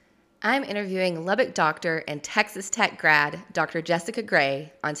I'm interviewing Lubbock doctor and Texas Tech grad, Dr. Jessica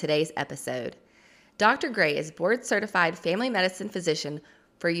Gray, on today's episode. Dr. Gray is board-certified family medicine physician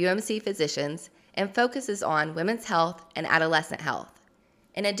for UMC Physicians and focuses on women's health and adolescent health.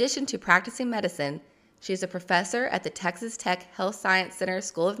 In addition to practicing medicine, she is a professor at the Texas Tech Health Science Center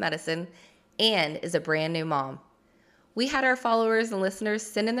School of Medicine and is a brand new mom. We had our followers and listeners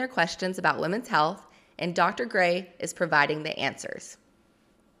send in their questions about women's health, and Dr. Gray is providing the answers.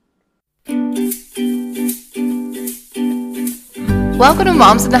 Welcome to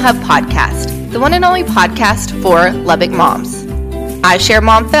Moms in the Hub podcast, the one and only podcast for Lubbock moms. I share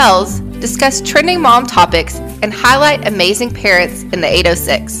mom fails, discuss trending mom topics, and highlight amazing parents in the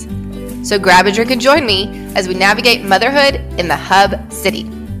 806. So grab a drink and join me as we navigate motherhood in the Hub City.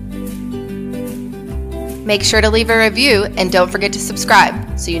 Make sure to leave a review and don't forget to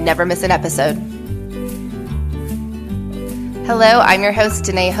subscribe so you never miss an episode. Hello, I'm your host,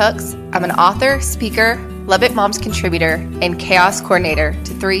 Danae Hooks. I'm an author, speaker, Lubbock Moms contributor, and chaos coordinator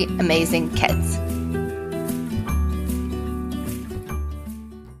to 3 amazing kids.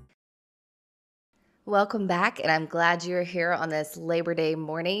 Welcome back, and I'm glad you're here on this Labor Day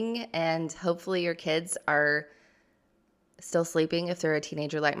morning, and hopefully your kids are still sleeping if they're a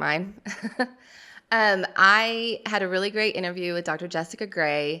teenager like mine. I had a really great interview with Dr. Jessica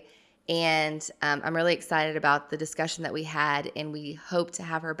Gray, and I'm really excited about the discussion that we had, and we hope to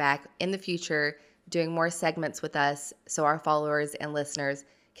have her back in the future doing more segments with us so our followers and listeners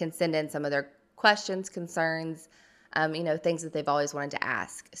can send in some of their questions, concerns, things that they've always wanted to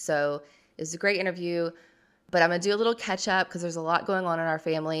ask. So it was a great interview, but I'm going to do a little catch up because there's a lot going on in our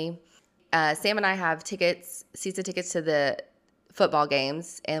family. Sam and I have season tickets to the football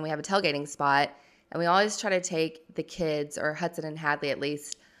games, and we have a tailgating spot, and we always try to take the kids, or Hudson and Hadley at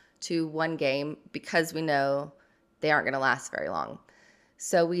least, to one game because we know they aren't going to last very long.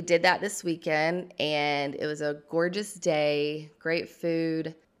 So we did that this weekend, and it was a gorgeous day, great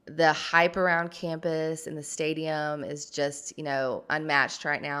food. The hype around campus and the stadium is just, unmatched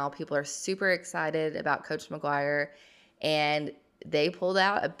right now. People are super excited about Coach McGuire, and they pulled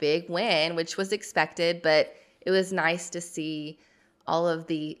out a big win, which was expected, but it was nice to see all of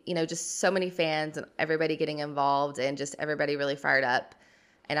the, just so many fans and everybody getting involved and just everybody really fired up.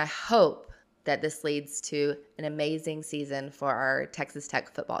 And I hope that this leads to an amazing season for our Texas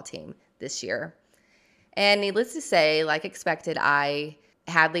Tech football team this year. And needless to say, like expected,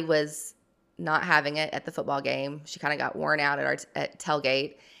 Hadley was not having it at the football game. She kind of got worn out at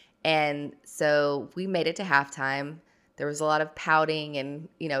tailgate. And so we made it to halftime. There was a lot of pouting and,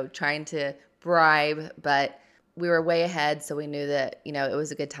 trying to bribe, but we were way ahead, so we knew that, it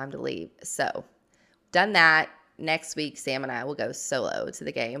was a good time to leave. So done that. Next week, Sam and I will go solo to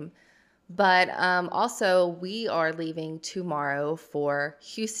the game. But also, we are leaving tomorrow for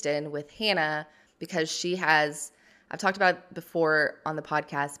Houston with Hannah because she has, I've talked about it before on the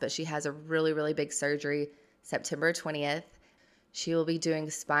podcast, but she has a really, really big surgery September 20th. She will be doing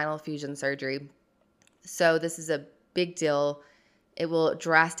spinal fusion surgery. So this is a big deal. It will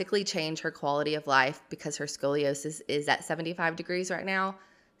drastically change her quality of life because her scoliosis is at 75 degrees right now.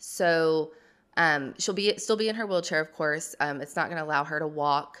 So she'll still be in her wheelchair, of course. It's not going to allow her to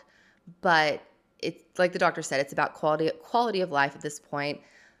walk, but it's like the doctor said, it's about quality of life at this point.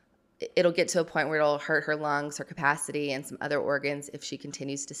 It'll get to a point where it'll hurt her lungs, her capacity, and some other organs if she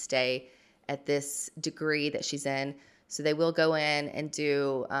continues to stay at this degree that she's in. So they will go in and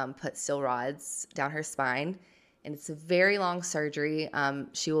put steel rods down her spine, and it's a very long surgery.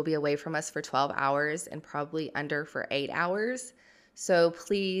 She will be away from us for 12 hours and probably under for 8 hours. So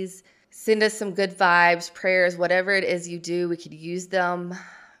please send us some good vibes, prayers, whatever it is you do. We could use them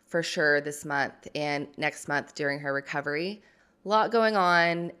for sure this month and next month during her recovery. A lot going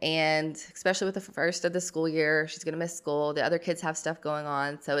on, and especially with the first of the school year, she's going to miss school. The other kids have stuff going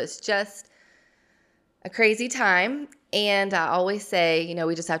on. So it's just a crazy time. And I always say,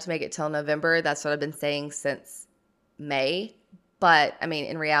 we just have to make it till November. That's what I've been saying since May. But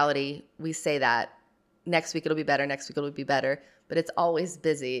in reality, we say that next week it'll be better, next week it'll be better. But it's always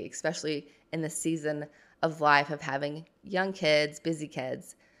busy, especially in the season of life of having young kids, busy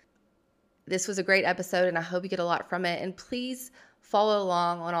kids. This was a great episode, and I hope you get a lot from it. And please follow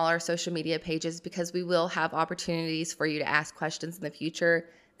along on all our social media pages because we will have opportunities for you to ask questions in the future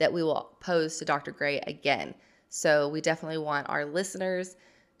that we will pose to Dr. Gray again. So we definitely want our listeners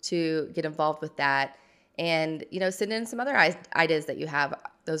to get involved with that. And, send in some other ideas that you have.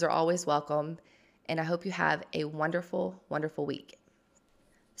 Those are always welcome. And I hope you have a wonderful, wonderful week.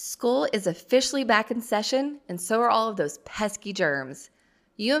 School is officially back in session, and so are all of those pesky germs.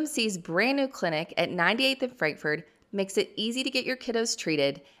 UMC's brand new clinic at 98th and Frankford makes it easy to get your kiddos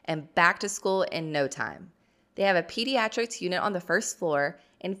treated and back to school in no time. They have a pediatrics unit on the first floor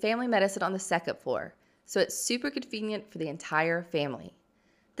and family medicine on the second floor, so it's super convenient for the entire family.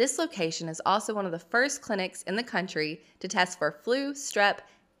 This location is also one of the first clinics in the country to test for flu, strep,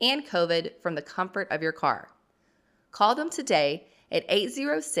 and COVID from the comfort of your car. Call them today at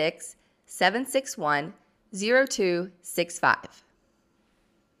 806-761-0265.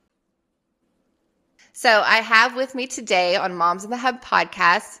 So I have with me today on Moms in the Hub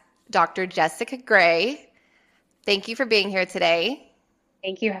podcast, Dr. Jessica Gray. Thank you for being here today.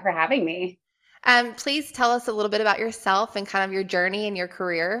 Thank you for having me. Please tell us a little bit about yourself and kind of your journey and your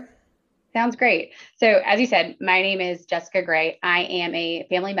career. Sounds great. So as you said, my name is Jessica Gray. I am a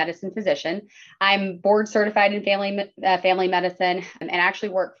family medicine physician. I'm board certified in family medicine and actually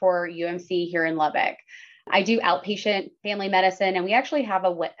work for UMC here in Lubbock. I do outpatient family medicine, and we actually have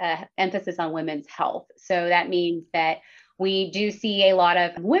a emphasis on women's health. So that means that we do see a lot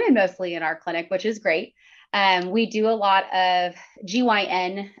of women mostly in our clinic, which is great. We do a lot of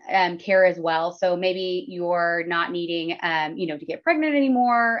GYN care as well. So maybe you're not needing, to get pregnant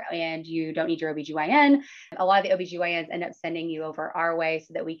anymore and you don't need your OBGYN. A lot of the OBGYNs end up sending you over our way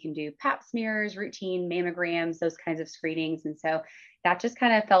so that we can do pap smears, routine mammograms, those kinds of screenings. And so that just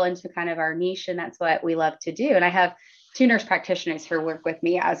kind of fell into kind of our niche, and that's what we love to do. And I have 2 nurse practitioners who work with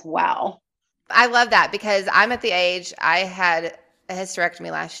me as well. I love that because I'm at the age, I had a hysterectomy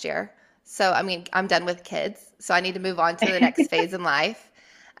last year. So, I'm done with kids, so I need to move on to the next phase in life.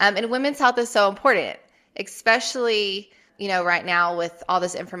 And women's health is so important, especially, right now with all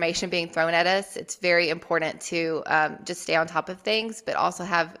this information being thrown at us. It's very important to just stay on top of things, but also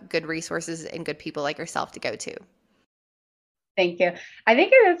have good resources and good people like yourself to go to. Thank you. I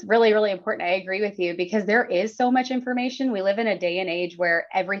think it is really, really important. I agree with you because there is so much information. We live in a day and age where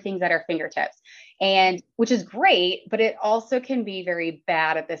everything's at our fingertips, and which is great, but it also can be very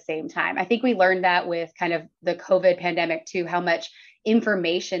bad at the same time. I think we learned that with kind of the COVID pandemic too, how much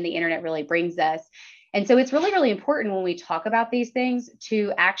information the internet really brings us. And so it's really, really important when we talk about these things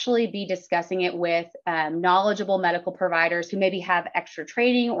to actually be discussing it with knowledgeable medical providers who maybe have extra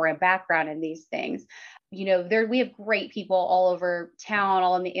training or a background in these things. We have great people all over town,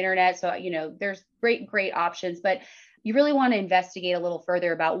 all on the internet. So, there's great options, but you really want to investigate a little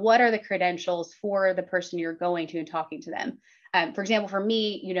further about what are the credentials for the person you're going to and talking to them. For example, for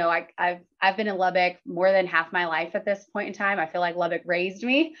me, I've been in Lubbock more than half my life at this point in time. I feel like Lubbock raised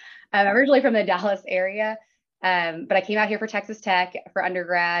me. I'm originally from the Dallas area, but I came out here for Texas Tech for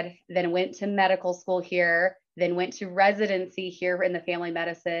undergrad, then went to medical school here, then went to residency here in the family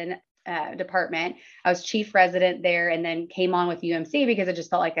medicine department. I was chief resident there, and then came on with UMC because it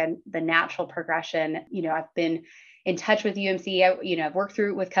just felt like the natural progression. I've been in touch with UMC. I've worked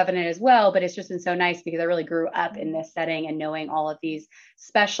through with Covenant as well, but it's just been so nice because I really grew up in this setting and knowing all of these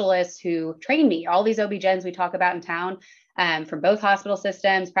specialists who trained me, all these OB-GYNs we talk about in town, from both hospital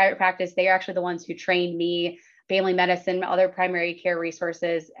systems, private practice. They are actually the ones who trained me. Family medicine, other primary care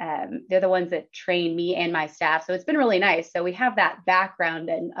resources. They're the ones that train me and my staff. So it's been really nice. So we have that background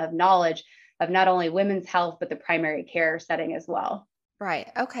of knowledge of not only women's health, but the primary care setting as well. Right.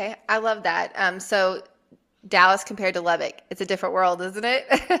 Okay. I love that. So Dallas compared to Lubbock, it's a different world, isn't it?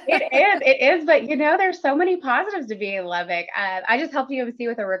 It is. But, there's so many positives to being in Lubbock. I just helped UMC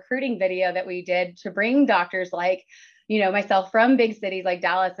with a recruiting video that we did to bring doctors like myself from big cities like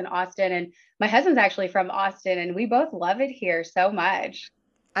Dallas and Austin, and my husband's actually from Austin, and we both love it here so much.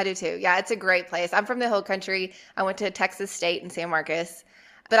 I do too. Yeah, it's a great place. I'm from the Hill Country. I went to Texas State in San Marcos,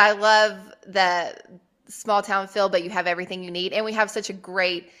 but I love the small town feel, but you have everything you need. And we have such a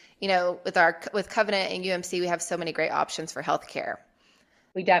great, with Covenant and UMC, we have so many great options for healthcare.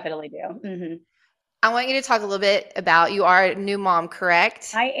 We definitely do. Mm-hmm. I want you to talk a little bit about, you are a new mom,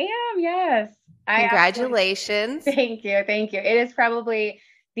 correct? I am, yes. Congratulations. Thank you. It is probably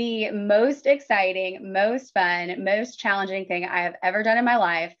the most exciting, most fun, most challenging thing I have ever done in my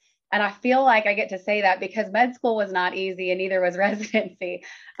life. And I feel like I get to say that because med school was not easy and neither was residency.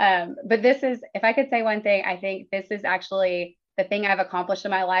 But this is, if I could say one thing, I think this is actually the thing I've accomplished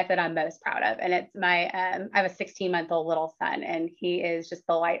in my life that I'm most proud of. And it's I have a 16-month-old little son, and he is just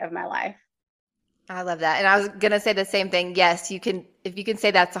the light of my life. I love that. And I was going to say the same thing. Yes, you can, if you can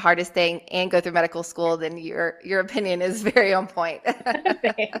say that's the hardest thing and go through medical school, then your opinion is very on point.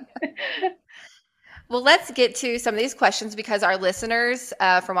 Well, let's get to some of these questions because our listeners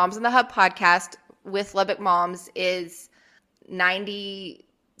for Moms in the Hub podcast with Lubbock moms is 92%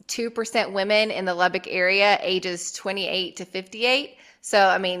 women in the Lubbock area, ages 28 to 58.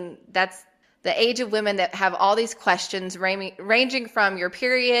 So, that's the age of women that have all these questions ranging from your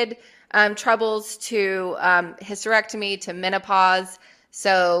period, troubles to hysterectomy to menopause.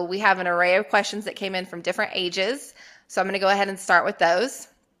 So we have an array of questions that came in from different ages. So I'm going to go ahead and start with those.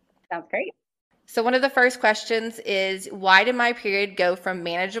 Sounds great. So one of the first questions is, why did my period go from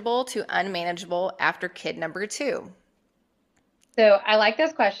manageable to unmanageable after kid number 2? So I like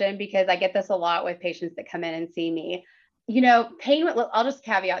this question because I get this a lot with patients that come in and see me. Pain with, I'll just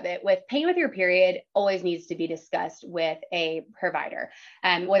caveat that with pain with your period always needs to be discussed with a provider.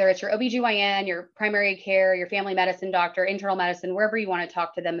 Whether it's your OBGYN, your primary care, your family medicine doctor, internal medicine, wherever you want to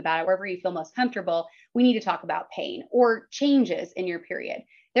talk to them about it, wherever you feel most comfortable, we need to talk about pain or changes in your period.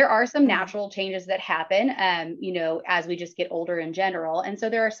 There are some natural changes that happen, as we just get older in general. And so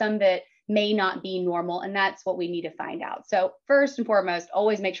there are some that may not be normal, and that's what we need to find out. So first and foremost,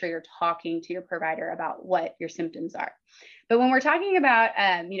 always make sure you're talking to your provider about what your symptoms are. But when we're talking about,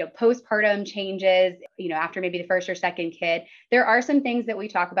 postpartum changes, after maybe the first or second kid, there are some things that we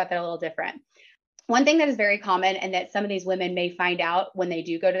talk about that are a little different. One thing that is very common and that some of these women may find out when they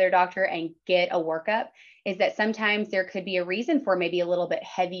do go to their doctor and get a workup is that sometimes there could be a reason for maybe a little bit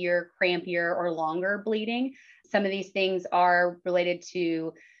heavier, crampier, or longer bleeding. Some of these things are related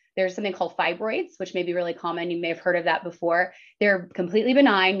to, there's something called fibroids, which may be really common. You may have heard of that before. They're completely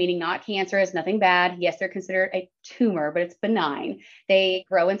benign, meaning not cancerous, nothing bad. Yes, they're considered a tumor, but it's benign. They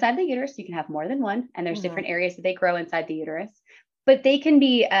grow inside the uterus. You can have more than one, and there's different areas that they grow inside the uterus. But they can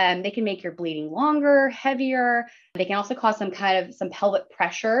be, they can make your bleeding longer, heavier. They can also cause some pelvic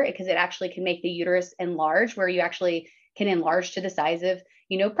pressure because it actually can make the uterus enlarge, where you actually can enlarge to the size of,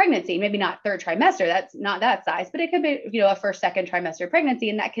 pregnancy. Maybe not third trimester, that's not that size, but it could be, a first, second trimester pregnancy,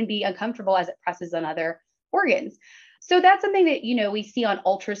 and that can be uncomfortable as it presses on other organs. So that's something that, we see on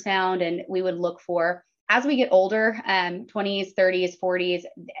ultrasound and we would look for. As we get older, 20s, 30s, 40s,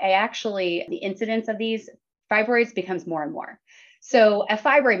 actually the incidence of these fibroids becomes more and more. So a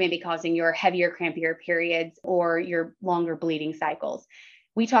fibroid may be causing your heavier, crampier periods or your longer bleeding cycles.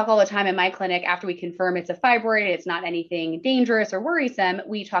 We talk all the time in my clinic after we confirm it's a fibroid, it's not anything dangerous or worrisome.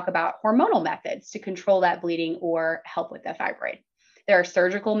 We talk about hormonal methods to control that bleeding or help with the fibroid. There are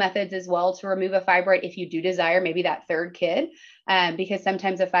surgical methods as well to remove a fibroid if you do desire maybe that third kid, because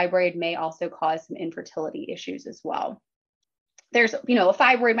sometimes a fibroid may also cause some infertility issues as well. There's, a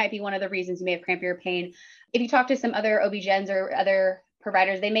fibroid might be one of the reasons you may have crampier pain. If you talk to some other OB-GYNs or other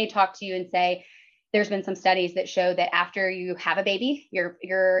providers, they may talk to you and say, there's been some studies that show that after you have a baby, your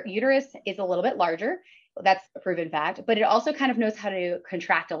uterus is a little bit larger. That's a proven fact, but it also kind of knows how to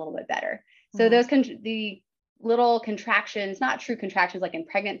contract a little bit better. So those the little contractions, not true contractions like in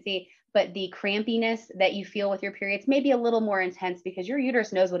pregnancy, but the crampiness that you feel with your periods may be a little more intense because your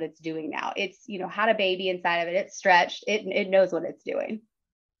uterus knows what it's doing now. It's, had a baby inside of it. It's stretched. It knows what it's doing.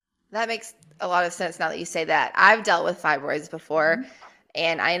 That makes a lot of sense now that you say that. I've dealt with fibroids before,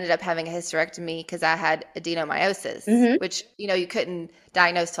 and I ended up having a hysterectomy because I had adenomyosis, which, you couldn't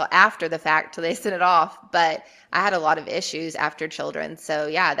diagnose till after the fact, till they sent it off. But I had a lot of issues after children. So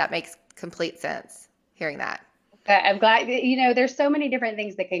yeah, that makes complete sense hearing that. I'm glad, there's so many different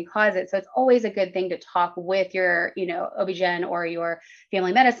things that can cause it. So it's always a good thing to talk with your, OB-GYN or your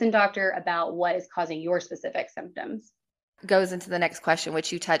family medicine doctor about what is causing your specific symptoms. Goes into the next question,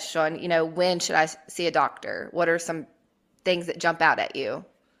 which you touched on, when should I see a doctor? What are some things that jump out at you?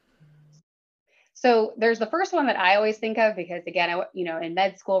 So there's the first one that I always think of because, again, in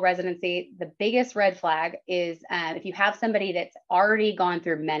med school residency, the biggest red flag is if you have somebody that's already gone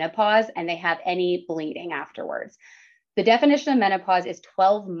through menopause and they have any bleeding afterwards. The definition of menopause is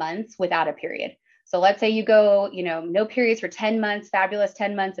 12 months without a period. So let's say you go, no periods for 10 months, fabulous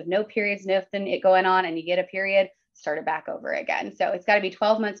 10 months of no periods, nothing going on, and you get a period, start it back over again. So it's got to be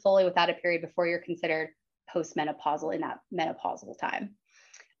 12 months fully without a period before you're considered postmenopausal in that menopausal time.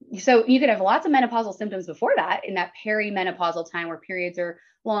 So you could have lots of menopausal symptoms before that in that perimenopausal time where periods are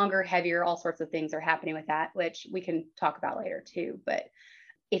longer, heavier, all sorts of things are happening with that, which we can talk about later too. But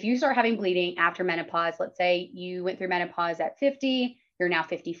if you start having bleeding after menopause, let's say you went through menopause at 50, you're now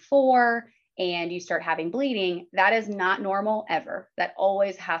 54, and you start having bleeding, that is not normal ever. That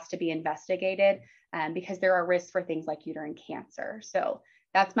always has to be investigated because there are risks for things like uterine cancer. So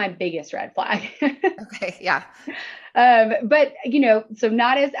that's my biggest red flag. Okay. Yeah. But so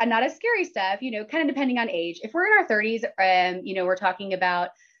not as scary stuff, kind of depending on age. If we're in our 30s, we're talking about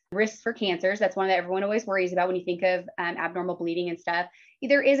risks for cancers. That's one that everyone always worries about when you think of abnormal bleeding and stuff.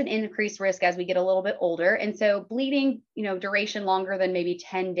 There is an increased risk as we get a little bit older. And so bleeding, duration longer than maybe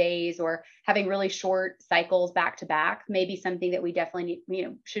 10 days or having really short cycles back to back may be something that we definitely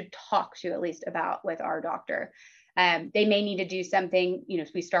should talk to at least about with our doctor. They may need to do something,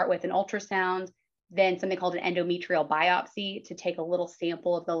 we start with an ultrasound. then something called an endometrial biopsy to take a little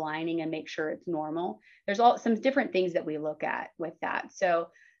sample of the lining and make sure it's normal. There's all some different things that we look at with that. So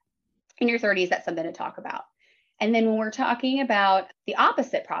in your 30s, that's something to talk about. And then when we're talking about the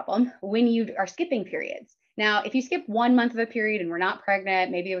opposite problem, when you are skipping periods. Now, if you skip 1 month of a period and we're not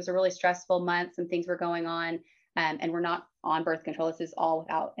pregnant, maybe it was a really stressful month, some things were going on, and we're not on birth control. This is all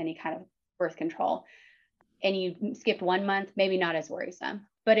without any kind of birth control. And you skipped 1 month, maybe not as worrisome.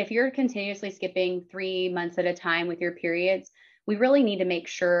 But if you're continuously skipping 3 months at a time with your periods, we really need to make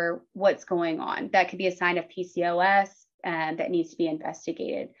sure what's going on. That could be a sign of PCOS that needs to be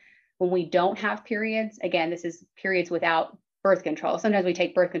investigated. When we don't have periods, again, this is periods without birth control. Sometimes we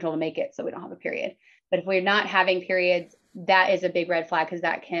take birth control to make it so we don't have a period. But if we're not having periods, that is a big red flag because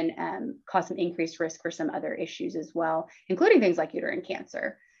that can cause some increased risk for some other issues as well, including things like uterine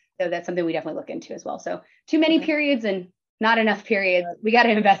cancer. So that's something we definitely look into as well. So too many periods and not enough periods, we got to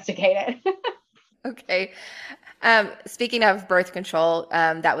investigate it. Okay. Speaking of birth control,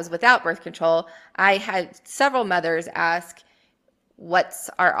 that was without birth control. I had several mothers ask, what's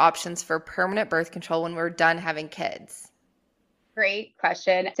our options for permanent birth control when we're done having kids? Great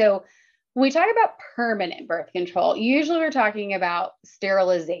question. So when we talk about permanent birth control, usually we're talking about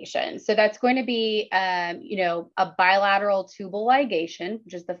sterilization. So that's going to be, a bilateral tubal ligation,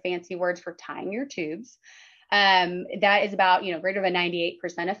 which is the fancy words for tying your tubes. That is about, greater than 98%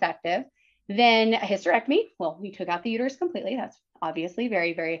 effective. Then a hysterectomy. Well, we took out the uterus completely. That's obviously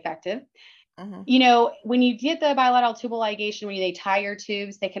very, very effective. When you get the bilateral tubal ligation, when they tie your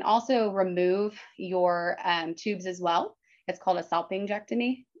tubes, they can also remove your tubes as well. It's called a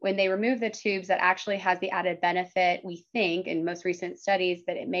salpingectomy. When they remove the tubes, that actually has the added benefit, we think, in most recent studies,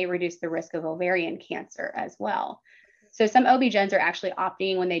 that it may reduce the risk of ovarian cancer as well. So some OB-GYNs are actually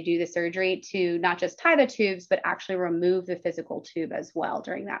opting when they do the surgery to not just tie the tubes, but actually remove the physical tube as well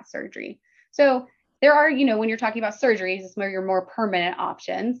during that surgery. So there are, when you're talking about surgeries, it's where your more permanent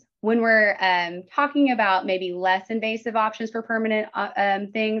options. When we're talking about maybe less invasive options for permanent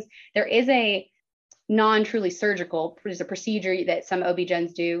things, there is a non-truly surgical, there's a procedure that some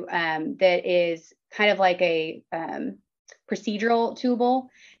OB-GYNs do that is kind of like a procedural tubal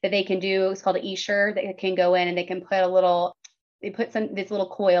that they can do. It's called an Essure that can go in and they can put this little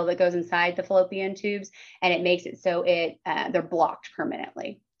coil that goes inside the fallopian tubes, and it makes it so they're blocked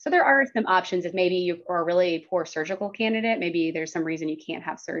permanently. So there are some options if maybe you are a really poor surgical candidate, maybe there's some reason you can't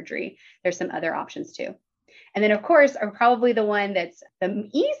have surgery. There's some other options too. And then, of course, probably the one that's the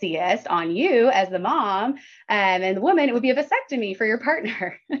easiest on you as the mom and the woman, it would be a vasectomy for your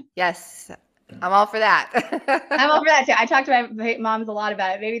partner. Yes, I'm all for that. I'm all for that too. I talk to my moms a lot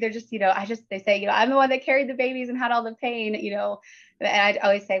about it. Maybe they're just, they say, I'm the one that carried the babies and had all the pain, and I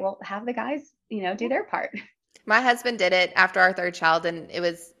always say, well, have the guys, do their part. My husband did it after our third child, and it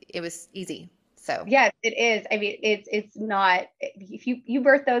was easy. So yes, it is. I mean, it's not, if you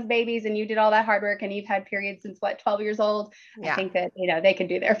birth those babies and you did all that hard work and you've had periods since 12 years old, yeah. I think that, they can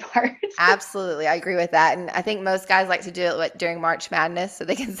do their part. Absolutely. I agree with that. And I think most guys like to do it during March Madness so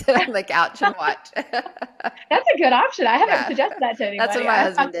they can sit on the couch and watch. That's a good option. I haven't suggested that to anybody. That's when my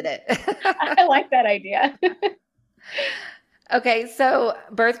husband did it. I like that idea. Okay. So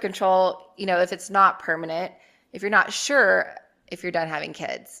birth control, if it's not permanent, if you're not sure if you're done having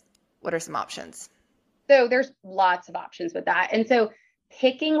kids, what are some options? So there's lots of options with that. And so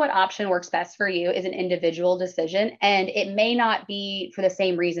picking what option works best for you is an individual decision, and it may not be for the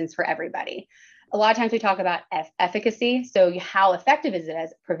same reasons for everybody. A lot of times we talk about efficacy. So how effective is it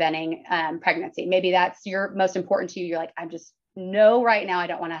as preventing pregnancy? Maybe that's most important to you. You're like, right now I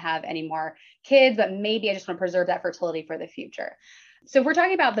don't want to have any more kids, but maybe I just want to preserve that fertility for the future. So if we're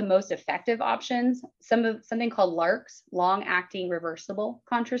talking about the most effective options, something called LARCs, long-acting reversible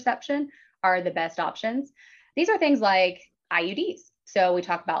contraception, are the best options. These are things like IUDs. So we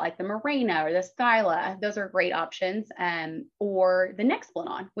talk about like the Mirena or the Skyla. Those are great options. Or the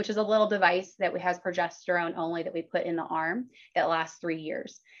Nexplanon, which is a little device that has progesterone only that we put in the arm that lasts 3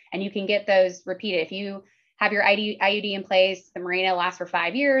 years. And you can get those repeated. If you have your IUD in place, the Mirena lasts for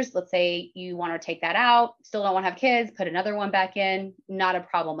 5 years. Let's say you want to take that out, still don't want to have kids, put another one back in, not a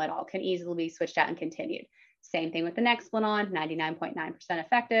problem at all. Can easily be switched out and continued. Same thing with the Nexplanon, 99.9%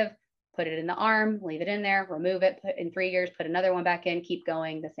 effective. Put it in the arm, leave it in there, remove it, put in 3 years, put another one back in, keep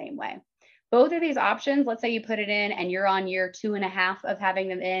going the same way. Both of these options, let's say you put it in and you're on year 2.5 of having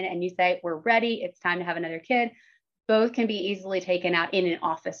them in and you say, we're ready, it's time to have another kid. Both can be easily taken out in an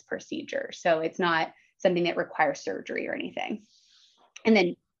office procedure. So it's not something that requires surgery or anything. And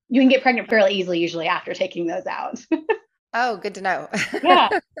then you can get pregnant fairly easily, usually after taking those out. Oh, good to know. Yeah.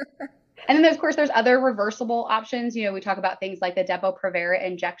 And then, of course, there's other reversible options. We talk about things like the Depo-Provera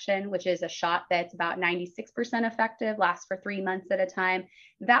injection, which is a shot that's about 96% effective, lasts for 3 months at a time.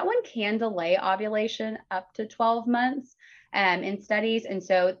 That one can delay ovulation up to 12 months in studies. And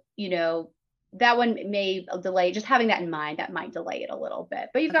so, that one may delay, just having that in mind, that might delay it a little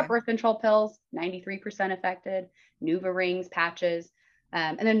bit. But you've got birth control pills, 93% effective, NuvaRings, patches.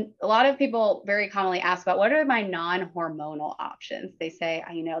 And then a lot of people very commonly ask about what are my non-hormonal options? They say,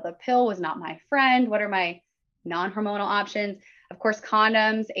 the pill was not my friend. What are my non-hormonal options? Of course,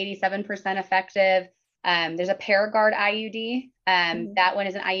 condoms, 87% effective. There's a Paragard IUD. That one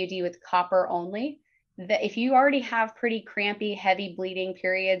is an IUD with copper only. That if you already have pretty crampy, heavy bleeding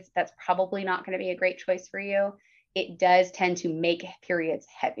periods, that's probably not going to be a great choice for you. It does tend to make periods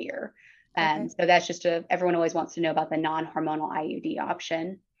heavier. So that's just everyone always wants to know about the non-hormonal IUD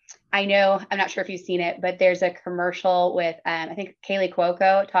option. I know, I'm not sure if you've seen it, but there's a commercial with, I think Kaylee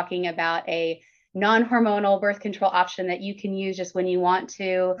Cuoco talking about a non-hormonal birth control option that you can use just when you want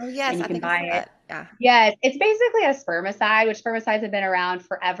to. Oh, yes, and you I can think I buy saw it. that. Yeah. Yes, it's basically a spermicide, which spermicides have been around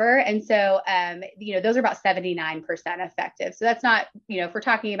forever. And so, those are about 79% effective. So that's not, if we're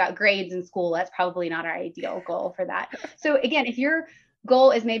talking about grades in school, that's probably not our ideal goal for that. So again, if your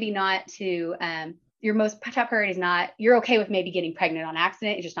goal is maybe not to, your most top priority is not, you're okay with maybe getting pregnant on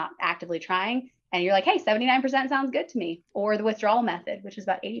accident, you're just not actively trying. And you're like, hey, 79% sounds good to me. Or the withdrawal method, which is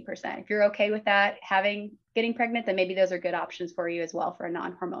about 80%. If you're okay with that, getting pregnant, then maybe those are good options for you as well for a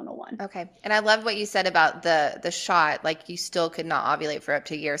non-hormonal one. Okay. And I love what you said about the shot, like you still could not ovulate for up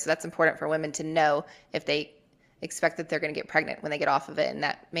to a year. So that's important for women to know if they expect that they're going to get pregnant when they get off of it, and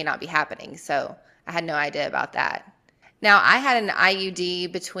that may not be happening. So I had no idea about that. Now, I had an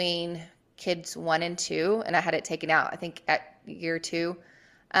IUD between kids 1 and 2, and I had it taken out, I think, at year 2.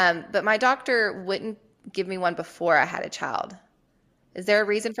 But my doctor wouldn't give me one before I had a child. Is there a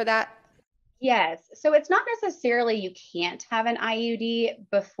reason for that? Yes. So it's not necessarily you can't have an IUD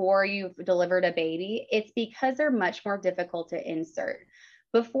before you've delivered a baby. It's because they're much more difficult to insert.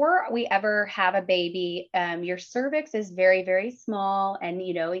 Before we ever have a baby, your cervix is very, very small, and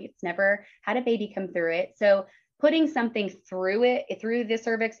it's never had a baby come through it. So putting something through the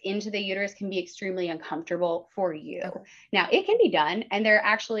cervix into the uterus can be extremely uncomfortable for you. Okay. Now, it can be done, and they're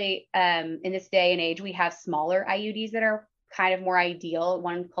actually, in this day and age, we have smaller IUDs that are kind of more ideal.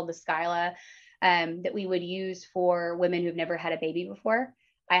 One called the Skyla, that we would use for women who've never had a baby before.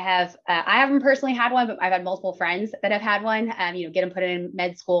 I haven't personally had one, but I've had multiple friends that have had one. Get them put in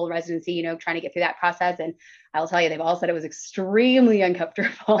med school residency, trying to get through that process. And I will tell you, they've all said it was extremely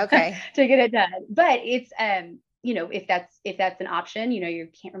uncomfortable to get it done. But it's, if that's an option, you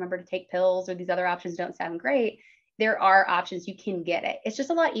can't remember to take pills, or these other options don't sound great. There are options, you can get it. It's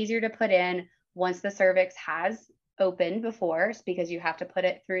just a lot easier to put in once the cervix has opened before, because you have to put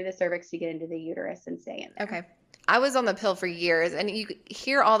it through the cervix to get into the uterus and stay in there. Okay. I was on the pill for years, and you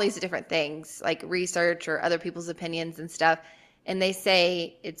hear all these different things, like research or other people's opinions and stuff, and they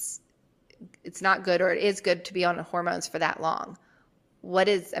say it's not good, or it is good to be on hormones for that long. What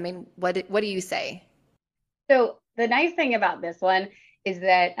do you say? So the nice thing about this one is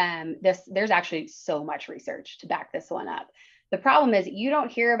that there's actually so much research to back this one up. The problem is you don't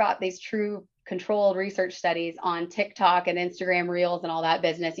hear about these true controlled research studies on TikTok and Instagram Reels and all that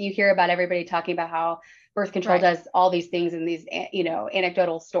business. You hear about everybody talking about how birth control does all these things in these,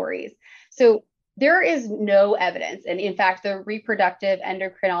 anecdotal stories. So there is no evidence. And in fact, the reproductive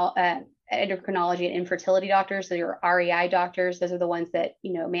endocrinology and infertility doctors, so your REI doctors, those are the ones that,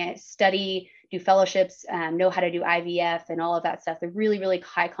 study, do fellowships, know how to do IVF and all of that stuff. They're really, really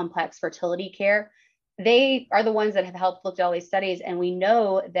high complex fertility care. They are the ones that have helped look at all these studies. And we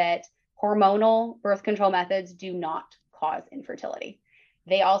know that hormonal birth control methods do not cause infertility.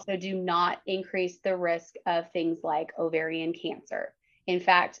 They also do not increase the risk of things like ovarian cancer. In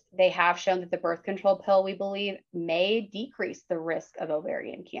fact, they have shown that the birth control pill, we believe, may decrease the risk of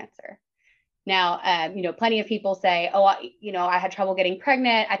ovarian cancer. Now, plenty of people say, oh, I had trouble getting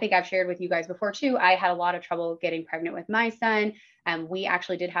pregnant. I think I've shared with you guys before too. I had a lot of trouble getting pregnant with my son. We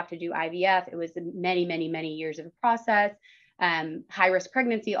actually did have to do IVF. It was many, many, many years of a process. High risk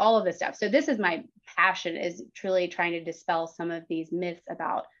pregnancy, all of this stuff. So this is my passion, is truly trying to dispel some of these myths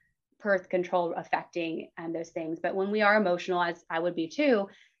about birth control affecting those things. But when we are emotional, as I would be too,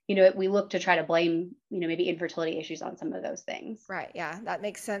 we look to try to blame, maybe infertility issues on some of those things. Right. Yeah, that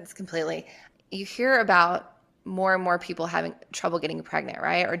makes sense completely. You hear about more and more people having trouble getting pregnant,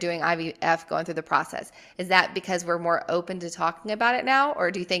 right? Or doing IVF, going through the process. Is that because we're more open to talking about it now?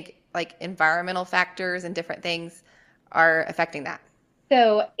 Or do you think like environmental factors and different things are affecting that?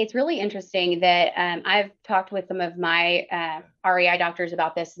 So it's really interesting that I've talked with some of my REI doctors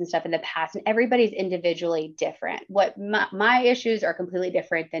about this and stuff in the past, and everybody's individually different. What my issues are completely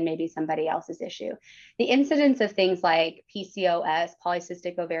different than maybe somebody else's issue. The incidence of things like PCOS,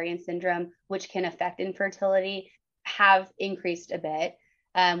 polycystic ovarian syndrome, which can affect infertility, have increased a bit.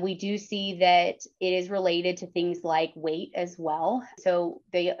 We do see that it is related to things like weight as well. So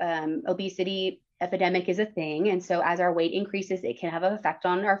the obesity epidemic is a thing. And so as our weight increases, it can have an effect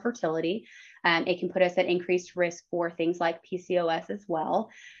on our fertility. It can put us at increased risk for things like PCOS as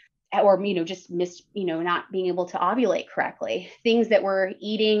well. Or, just not being able to ovulate correctly. Things that we're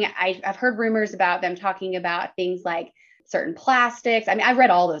eating. I've heard rumors about them talking about things like certain plastics. I mean, I've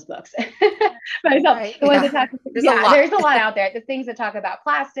read all those books myself. Right. The ones that talk, There's a lot. there's a lot out there. The things that talk about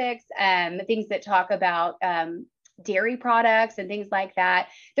plastics, things that talk about dairy products and things like that.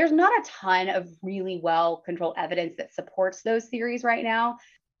 There's not a ton of really well controlled evidence that supports those theories right now.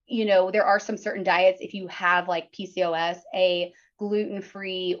 There are some certain diets, if you have like PCOS, a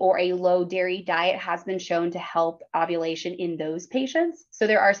gluten-free or a low dairy diet has been shown to help ovulation in those patients. So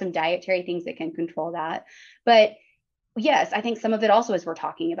there are some dietary things that can control that. But yes, I think some of it also is we're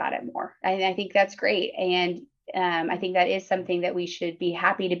talking about it more. I think that's great. And I think that is something that we should be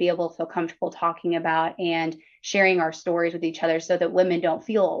happy to be able to feel comfortable talking about and sharing our stories with each other so that women don't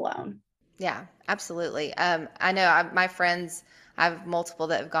feel alone. Yeah, absolutely. I know my friends, I have multiple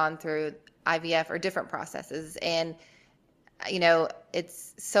that have gone through IVF or different processes. And,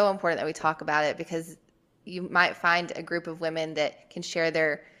 it's so important that we talk about it because you might find a group of women that can share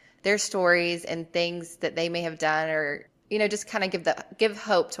their stories and things that they may have done or, just kind of give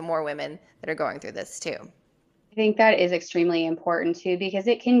hope to more women that are going through this too. I think that is extremely important too, because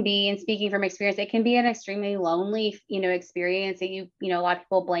it can be, and speaking from experience, it can be an extremely lonely, experience that a lot of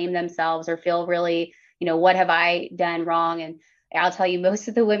people blame themselves or feel really, what have I done wrong? And I'll tell you, most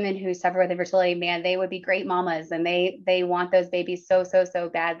of the women who suffer with infertility, man, they would be great mamas and they want those babies so, so, so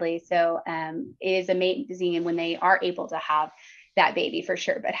badly. So it is amazing when they are able to have that baby for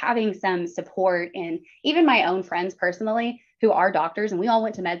sure. But having some support and even my own friends personally who are doctors and we all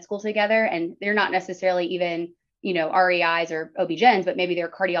went to med school together and they're not necessarily even REIs or OB-GYNs, but maybe they're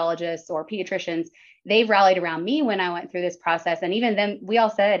cardiologists or pediatricians. They've rallied around me when I went through this process. And even then, we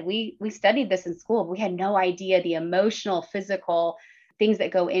all said we studied this in school. But we had no idea the emotional, physical things that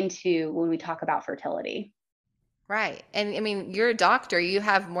go into when we talk about fertility. Right. And I mean, you're a doctor, you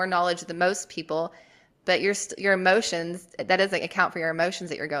have more knowledge than most people, but your emotions, that doesn't account for your emotions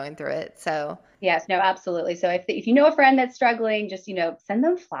that you're going through it. So, Yes, no, absolutely. So if you know a friend that's struggling, just, send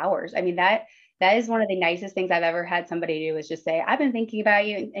them flowers. I mean, that is one of the nicest things I've ever had somebody do is just say, I've been thinking about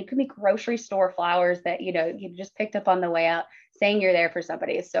you. And it could be grocery store flowers that, you just picked up on the way out. Saying you're there for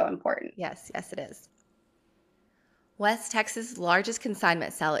somebody is so important. yes, yes, it is. West Texas' largest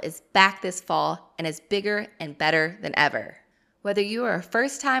consignment sale is back this fall and is bigger and better than ever. Whether you are a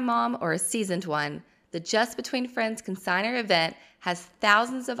first-time mom or a seasoned one, the Just Between Friends consignor event has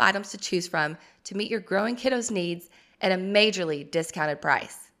thousands of items to choose from to meet your growing kiddos' needs at a majorly discounted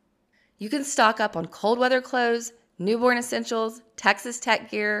price. You can stock up on cold weather clothes, newborn essentials, Texas Tech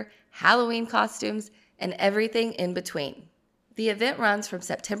gear, Halloween costumes, and everything in between. The event runs from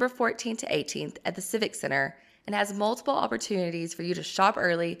September 14th to 18th at the Civic Center and has multiple opportunities for you to shop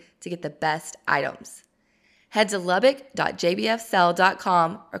early to get the best items. Head to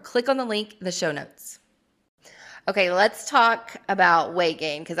lubbock.jbfsell.com or click on the link in the show notes. Okay, let's talk about weight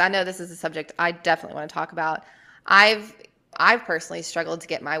gain because I know this is a subject I definitely want to talk about. I've personally struggled to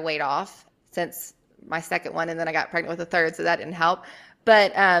get my weight off since my second one, and then I got pregnant with a third, so that didn't help.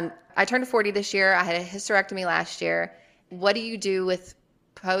 But I turned 40 this year. I had a hysterectomy last year. What do you do with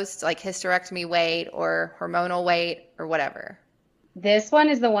post like hysterectomy weight or hormonal weight or whatever? This one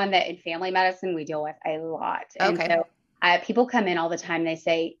is the one that in family medicine we deal with a lot. And Okay. so people come in all the time. They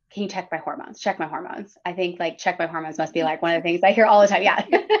say, can you check my hormones? Check my hormones. I think like check my hormones must be like one of the things I hear all the time. Yeah.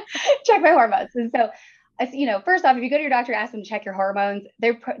 Check my hormones. And so, first off, if you go to your doctor, ask them to check your hormones,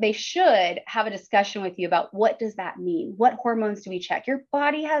 they should have a discussion with you about what does that mean? What hormones do we check? Your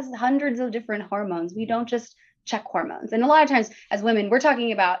body has hundreds of different hormones. We don't just check hormones. And a lot of times as women, we're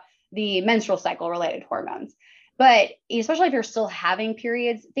talking about the menstrual cycle related hormones. But especially if you're still having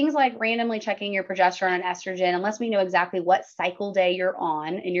periods, things like randomly checking your progesterone and estrogen, unless we know exactly what cycle day you're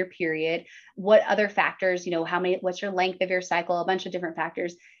on in your period, what other factors, what's your length of your cycle, a bunch of different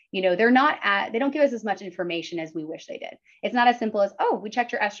factors, they don't give us as much information as we wish they did. It's not as simple as, oh, we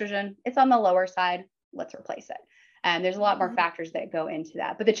checked your estrogen. It's on the lower side. Let's replace it. And there's a lot more factors that go into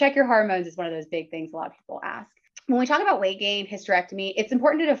that. But the check your hormones is one of those big things a lot of people ask. when we talk about weight gain, hysterectomy, it's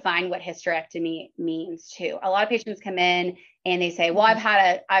important to define what hysterectomy means too. A lot of patients come in and they say, well, I've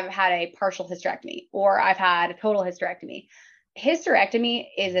had a partial hysterectomy, or I've had a total hysterectomy. Hysterectomy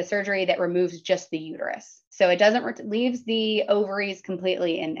is a surgery that removes just the uterus. So it doesn't leaves the ovaries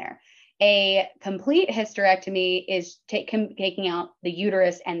completely in there. A complete hysterectomy is taking out the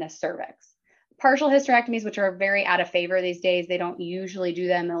uterus and the cervix. Partial hysterectomies, which are very out of favor these days, they don't usually do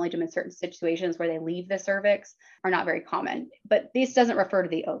them. They only do them in certain situations where they leave the cervix, are not very common. But this doesn't refer to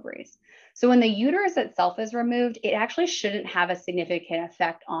the ovaries. So when the uterus itself is removed, it actually shouldn't have a significant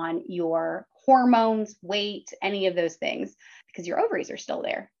effect on your hormones, weight, any of those things, because your ovaries are still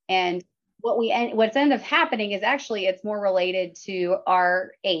there. And what's ended up happening is actually it's more related to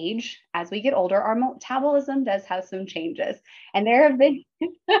our age. As we get older, our metabolism does have some changes. And there have been,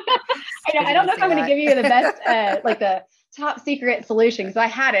 I don't know if I'm going to give you the best, like the top secret solution, because I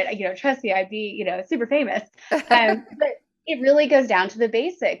had it, trust me, I'd be, super famous. But it really goes down to the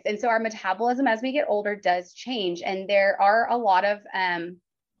basics. And so our metabolism as we get older does change. And there are a lot of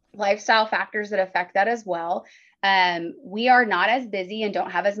lifestyle factors that affect that as well. We are not as busy and don't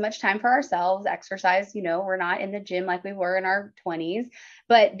have as much time for ourselves. Exercise, we're not in the gym like we were in our 20s,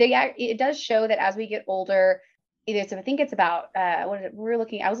 but it does show that as we get older, I think it's about, I was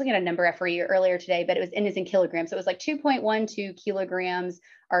looking at a number for you earlier today, but it was in kilograms. So it was like 2.12 kilograms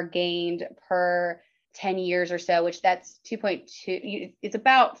are gained per 10 years or so, which that's 2.2. It's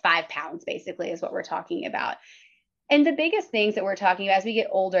about 5 pounds basically is what we're talking about. And the biggest things that we're talking about as we get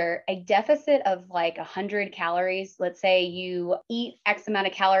older, a deficit of like 100 calories. Let's say you eat X amount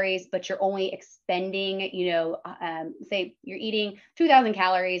of calories, but you're only expending, say you're eating 2,000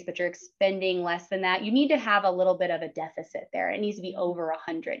 calories, but you're expending less than that. You need to have a little bit of a deficit there. It needs to be over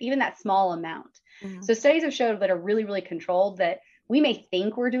 100, even that small amount. Mm-hmm. So studies have showed that are really, really controlled, that we may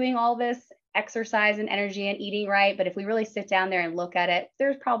think we're doing all this exercise and energy and eating right, but if we really sit down there and look at it,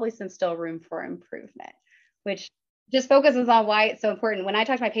 there's probably still room for improvement, which just focuses on why it's so important. When I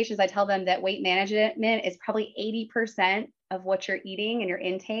talk to my patients, I tell them that weight management is probably 80% of what you're eating and your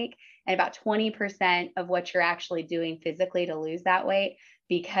intake, and about 20% of what you're actually doing physically to lose that weight,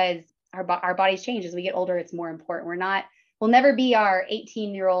 because our bodies change as we get older. It's more important. We'll never be our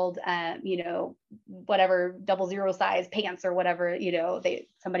 18-year-old, whatever 00 size pants or whatever,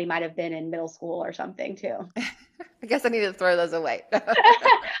 somebody might have been in middle school or something too. I guess I need to throw those away.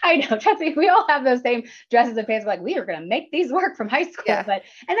 I know. Trust me, we all have those same dresses and pants. We're like, we are going to make these work from high school. Yeah. And that's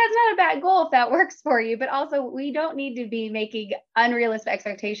not a bad goal if that works for you. But also, we don't need to be making unrealistic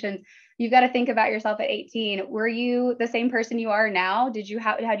expectations. You've got to think about yourself at 18. Were you the same person you are now?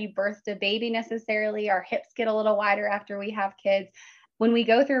 Had you birthed a baby necessarily? Our hips get a little wider after we have kids. When we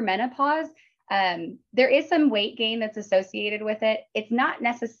go through menopause, there is some weight gain that's associated with it. It's not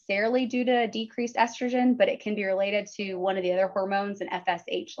necessarily due to decreased estrogen, but it can be related to one of the other hormones, an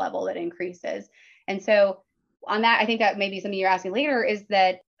FSH level that increases. And so on that, I think that maybe something you're asking later is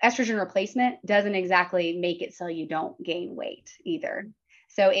that estrogen replacement doesn't exactly make it so you don't gain weight either.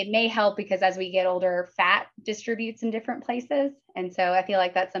 So it may help because as we get older, fat distributes in different places. And so I feel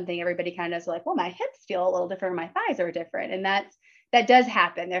like that's something everybody kind of does, like, well, my hips feel a little different, my thighs are different. And that does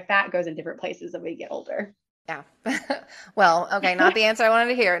happen. Their fat goes in different places as we get older. Yeah. Well, okay. Not the answer I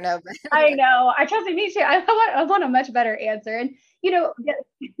wanted to hear. No. I know. I trust me too. I want a much better answer. And,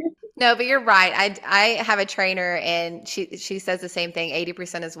 No, but you're right. I have a trainer and she says the same thing.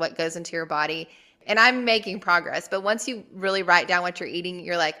 80% is what goes into your body. And I'm making progress. But once you really write down what you're eating,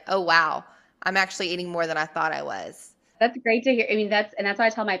 you're like, oh, wow, I'm actually eating more than I thought I was. That's great to hear. I mean, that's why I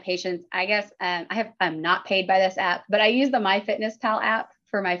tell my patients, I guess I'm not paid by this app, but I use the MyFitnessPal app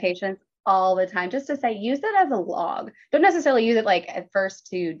for my patients all the time, just to say, use it as a log. Don't necessarily use it like at first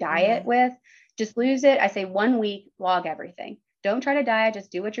to diet with, just use it. I say 1 week, log everything. Don't try to diet,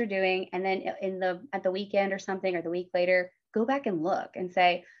 just do what you're doing. And then at the weekend or something, or the week later, go back and look and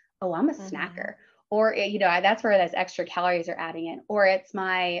say, oh, I'm a snacker. Or, that's where those extra calories are adding in. Or it's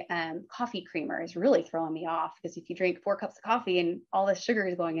my coffee creamer is really throwing me off, because if you drink 4 cups of coffee and all this sugar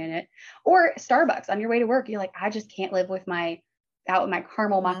is going in it, or Starbucks on your way to work, you're like, I just can't live with my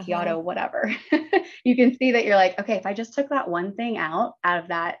caramel macchiato, whatever. You can see that you're like, okay, if I just took that one thing out of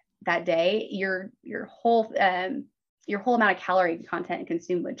that day, your whole amount of calorie content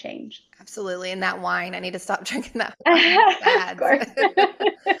consumed would change. Absolutely. And that wine, I need to stop drinking that wine. Of course.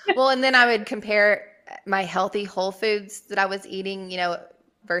 Well, and then I would compare my healthy whole foods that I was eating,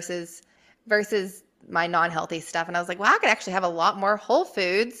 versus my non-healthy stuff. And I was like, well, I could actually have a lot more whole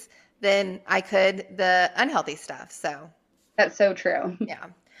foods than I could the unhealthy stuff. So that's so true. Yeah.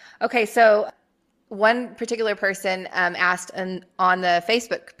 Okay. So one particular person asked on the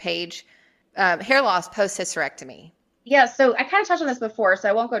Facebook page, Hair loss post hysterectomy. Yeah, so I kind of touched on this before, so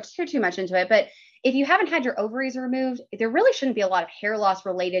I won't go too much into it. But if you haven't had your ovaries removed, there really shouldn't be a lot of hair loss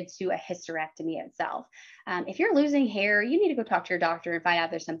related to a hysterectomy itself. If you're losing hair, you need to go talk to your doctor and find out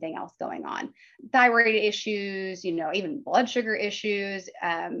if there's something else going on. Thyroid issues, even blood sugar issues,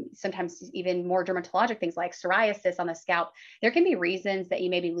 sometimes even more dermatologic things like psoriasis on the scalp. There can be reasons that you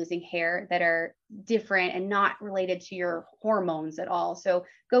may be losing hair that are different and not related to your hormones at all. So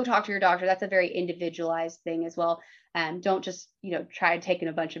go talk to your doctor. That's a very individualized thing as well. Don't just, try taking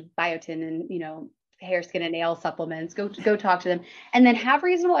a bunch of biotin and, hair, skin, and nail supplements. Go talk to them, and then have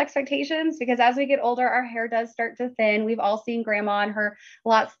reasonable expectations, because as we get older, our hair does start to thin. We've all seen grandma and her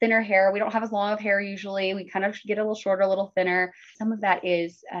lots thinner hair. We don't have as long of hair usually. We kind of get a little shorter, a little thinner. Some of that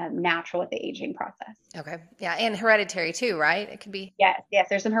is natural with the aging process. Okay. Yeah. And hereditary too, right? It could be. Yes.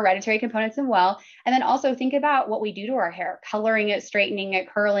 There's some hereditary components as well. And then also think about what we do to our hair, coloring it, straightening it,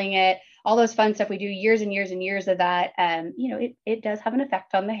 curling it, all those fun stuff we do, years and years and years of that. It does have an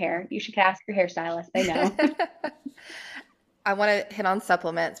effect on the hair. You should ask your hairstylist. They know. I want to hit on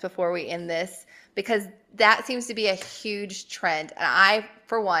supplements before we end this, because that seems to be a huge trend. And I,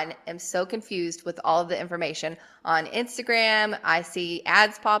 for one, am so confused with all of the information on Instagram. I see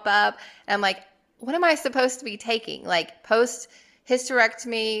ads pop up and I'm like, what am I supposed to be taking? Like post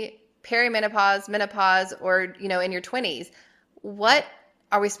hysterectomy, perimenopause, menopause, or, in your 20s. What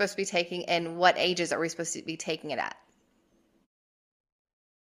are we supposed to be taking, and what ages are we supposed to be taking it at?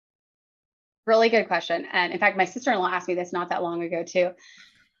 Really good question. And in fact, my sister-in-law asked me this not that long ago too.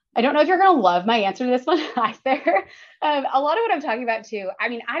 I don't know if you're going to love my answer to this one either. A lot of what I'm talking about too, I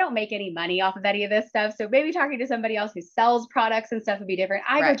mean, I don't make any money off of any of this stuff. So maybe talking to somebody else who sells products and stuff would be different.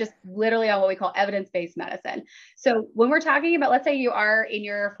 I go just literally on what we call evidence-based medicine. So when we're talking about, let's say you are in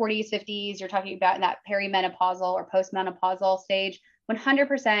your 40s, 50s, you're talking about in that perimenopausal or postmenopausal stage,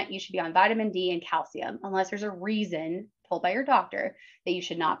 100% you should be on vitamin D and calcium, unless there's a reason told by your doctor that you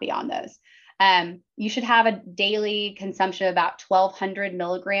should not be on those. You should have a daily consumption of about 1,200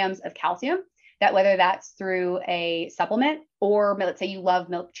 milligrams of calcium. That whether that's through a supplement or let's say you love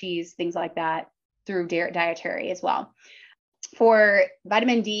milk, cheese, things like that, through dietary as well. For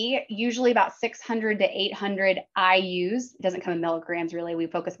vitamin D, usually about 600 to 800 IUs. It doesn't come in milligrams really. We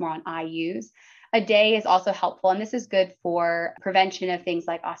focus more on IUs. A day is also helpful, and this is good for prevention of things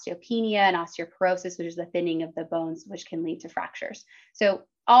like osteopenia and osteoporosis, which is the thinning of the bones, which can lead to fractures. So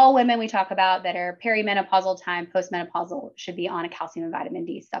all women we talk about that are perimenopausal time, postmenopausal, should be on a calcium and vitamin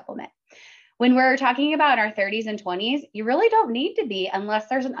D supplement. When we're talking about our 30s and 20s, you really don't need to be unless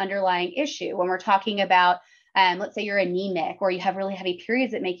there's an underlying issue. When we're talking about, let's say you're anemic or you have really heavy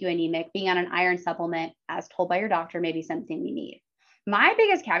periods that make you anemic, being on an iron supplement as told by your doctor may be something you need. My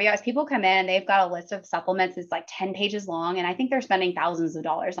biggest caveat is people come in and they've got a list of supplements that's like 10 pages long, and I think they're spending thousands of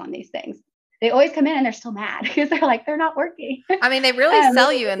dollars on these things. They always come in and they're still mad because they're like, they're not working. I mean, they really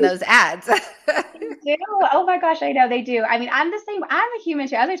sell you in those ads. They do. Oh my gosh, I know they do. I mean, I'm the same. I'm a human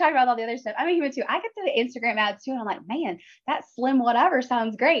too. As we talk about all the other stuff, I'm a human too. I get to the Instagram ads too, and I'm like, man, that slim whatever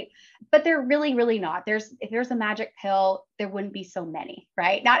sounds great. But they're really, really not. If there's a magic pill, there wouldn't be so many,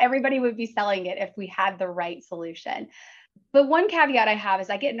 right? Not everybody would be selling it if we had the right solution. But one caveat I have is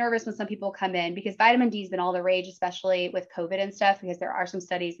I get nervous when some people come in because vitamin D has been all the rage, especially with COVID and stuff, because there are some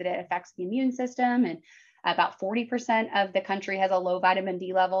studies that it affects the immune system, and about 40% of the country has a low vitamin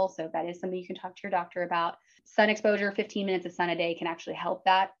D level. So that is something you can talk to your doctor about. Sun exposure, 15 minutes of sun a day can actually help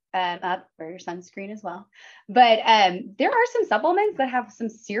that up. Wear your sunscreen as well. But there are some supplements that have some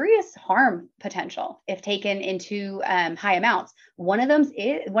serious harm potential if taken into high amounts. One of them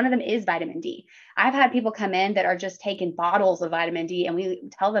is vitamin D. I've had people come in that are just taking bottles of vitamin D, and we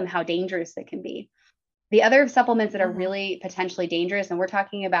tell them how dangerous it can be. The other supplements that are really potentially dangerous, and we're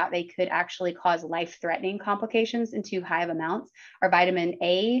talking about they could actually cause life-threatening complications in too high of amounts, are vitamin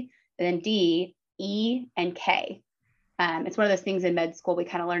A, then D, E, and K. It's one of those things in med school, we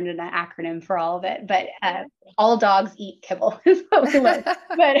kind of learned an acronym for all of it, but all dogs eat kibble is what we learned.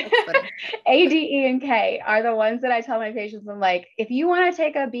 But A, D, E, and K are the ones that I tell my patients. I'm like, if you want to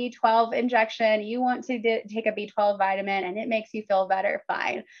take a B12 injection, you want to take a B12 vitamin and it makes you feel better,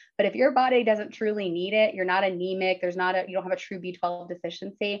 fine. But if your body doesn't truly need it, you're not anemic, you don't have a true B12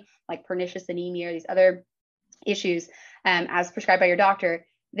 deficiency, like pernicious anemia or these other issues as prescribed by your doctor,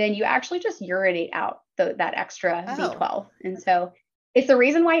 then you actually just urinate out that extra B12. And so it's the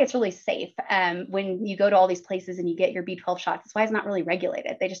reason why it's really safe when you go to all these places and you get your B12 shots. That's why it's not really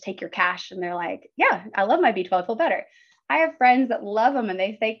regulated. They just take your cash and they're like, yeah, I love my B12, I feel better. I have friends that love them and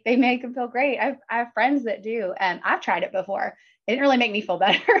they think they make them feel great. I have friends that do. I've tried it before. it didn't really make me feel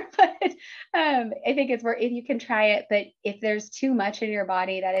better, but I think it's where if you can try it, but if there's too much in your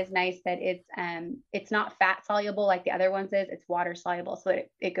body, that is nice that it's not fat soluble like the other ones is. It's water soluble, so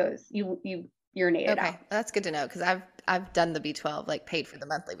it goes you urinate it Okay, out. that's good to know because I've done the B12, like paid for the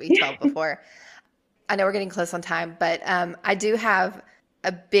monthly B12 before. I know we're getting close on time, but I do have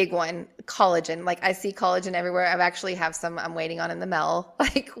a big one, collagen. Like I see collagen everywhere. I've actually have some I'm waiting on in the mail.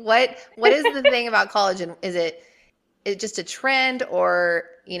 Like what is the thing about collagen? Is it just a trend or,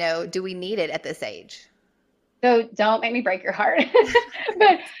 do we need it at this age? So don't make me break your heart.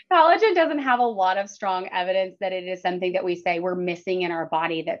 But collagen doesn't have a lot of strong evidence that it is something that we say we're missing in our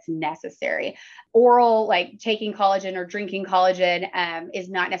body that's necessary. Oral, like taking collagen or drinking collagen, is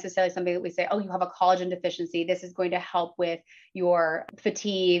not necessarily something that we say, oh, you have a collagen deficiency. This is going to help with your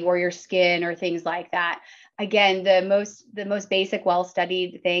fatigue or your skin or things like that. Again, the most basic,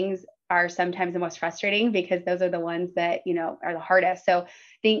 well-studied things are sometimes the most frustrating because those are the ones that, are the hardest. So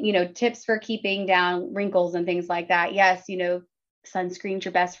think, tips for keeping down wrinkles and things like that. Yes, sunscreen's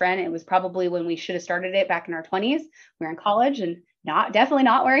your best friend. It was probably when we should have started it back in our 20s. We were in college and definitely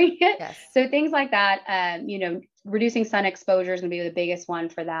not wearing it. Yes. So things like that, reducing sun exposure is going to be the biggest one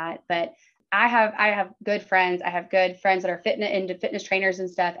for that. But I have good friends. I have good friends that are fitness trainers and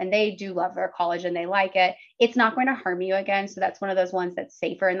stuff, and they do love their collagen. They like it. It's not going to harm you again. So that's one of those ones that's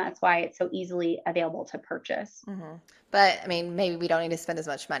safer, and that's why it's so easily available to purchase. Mm-hmm. But I mean, maybe we don't need to spend as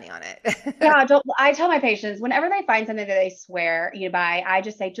much money on it. Yeah, I tell my patients whenever they find something that they swear by, I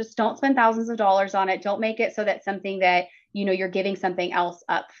just say, just don't spend thousands of dollars on it. Don't make it so that something that you're giving something else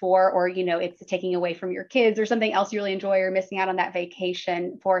up for, or it's taking away from your kids or something else you really enjoy, or missing out on that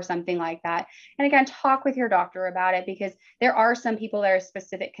vacation for something like that. And again, talk with your doctor about it, because there are some people that are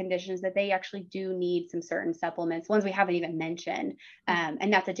specific conditions that they actually do need some certain supplements, ones we haven't even mentioned,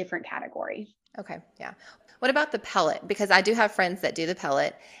 and that's a different category. Okay, yeah. What about the pellet? Because I do have friends that do the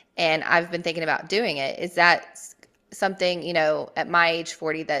pellet, and I've been thinking about doing it. Is that something, at my age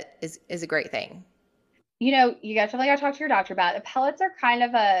 40 that is a great thing? You definitely got to talk to your doctor about it. The pellets are kind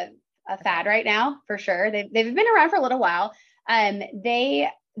of a fad right now, for sure. They've been around for a little while. The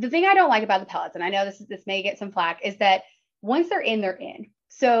thing I don't like about the pellets, and I know this may get some flack, is that once they're in, they're in.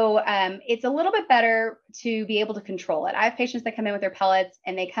 So it's a little bit better to be able to control it. I have patients that come in with their pellets,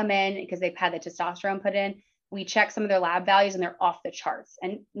 and they come in because they've had the testosterone put in. We check some of their lab values, and they're off the charts,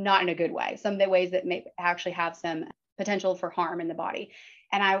 and not in a good way. Some of the ways that may actually have some potential for harm in the body.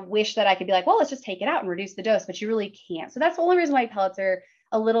 And I wish that I could be like, well, let's just take it out and reduce the dose, but you really can't. So that's the only reason why pellets are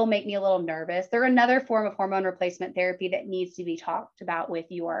make me a little nervous. They're another form of hormone replacement therapy that needs to be talked about with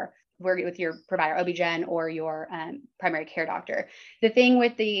your provider, OB-GYN, or your primary care doctor. The thing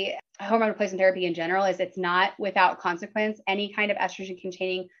with the hormone replacement therapy in general is it's not without consequence. Any kind of estrogen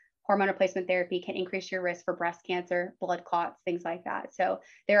containing hormone replacement therapy can increase your risk for breast cancer, blood clots, things like that. So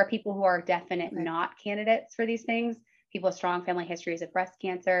there are people who are definite not candidates for these things. People with strong family histories of breast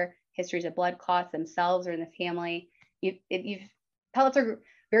cancer, histories of blood clots themselves or in the family. Pellets are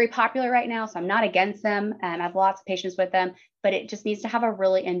very popular right now, so I'm not against them. I have lots of patients with them, but it just needs to have a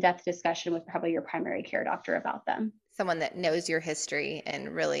really in-depth discussion with probably your primary care doctor about them. Someone that knows your history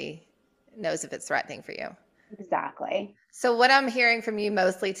and really knows if it's the right thing for you. Exactly. So what I'm hearing from you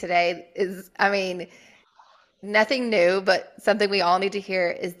mostly today is, nothing new, but something we all need to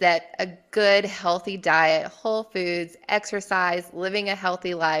hear is that a good, healthy diet, whole foods, exercise, living a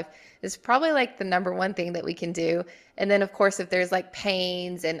healthy life is probably like the number one thing that we can do. And then, of course, if there's like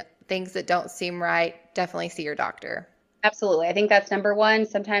pains and things that don't seem right, definitely see your doctor. Absolutely. I think that's number one.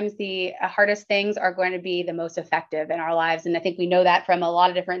 Sometimes the hardest things are going to be the most effective in our lives. And I think we know that from a lot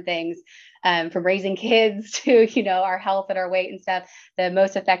of different things, from raising kids to, our health and our weight and stuff. The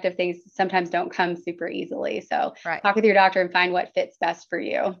most effective things sometimes don't come super easily. So talk with your doctor and find what fits best for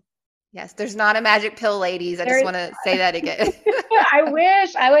you. Yes, there's not a magic pill, ladies. I just want to say that again. I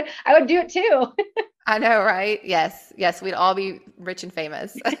wish I would do it too. I know, right? Yes, we'd all be rich and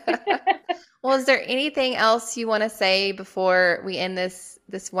famous. Well, is there anything else you want to say before we end this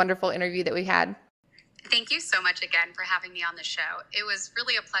wonderful interview that we had? Thank you so much again for having me on the show. It was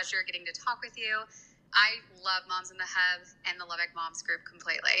really a pleasure getting to talk with you. I love Moms in the Hub and the Lubbock Moms Group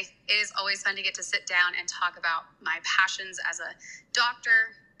completely. It is always fun to get to sit down and talk about my passions as a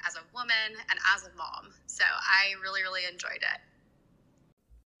doctor, as a woman, and as a mom. So I really, really enjoyed it.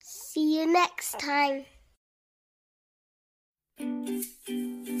 See you next time.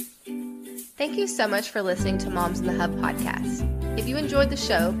 Thank you so much for listening to Moms in the Hub podcast. If you enjoyed the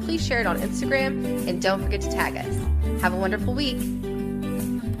show, please share it on Instagram and don't forget to tag us. Have a wonderful week.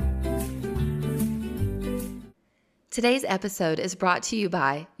 Today's episode is brought to you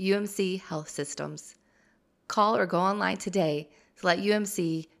by UMC Health Systems. Call or go online today to let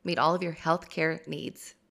UMC meet all of your healthcare needs.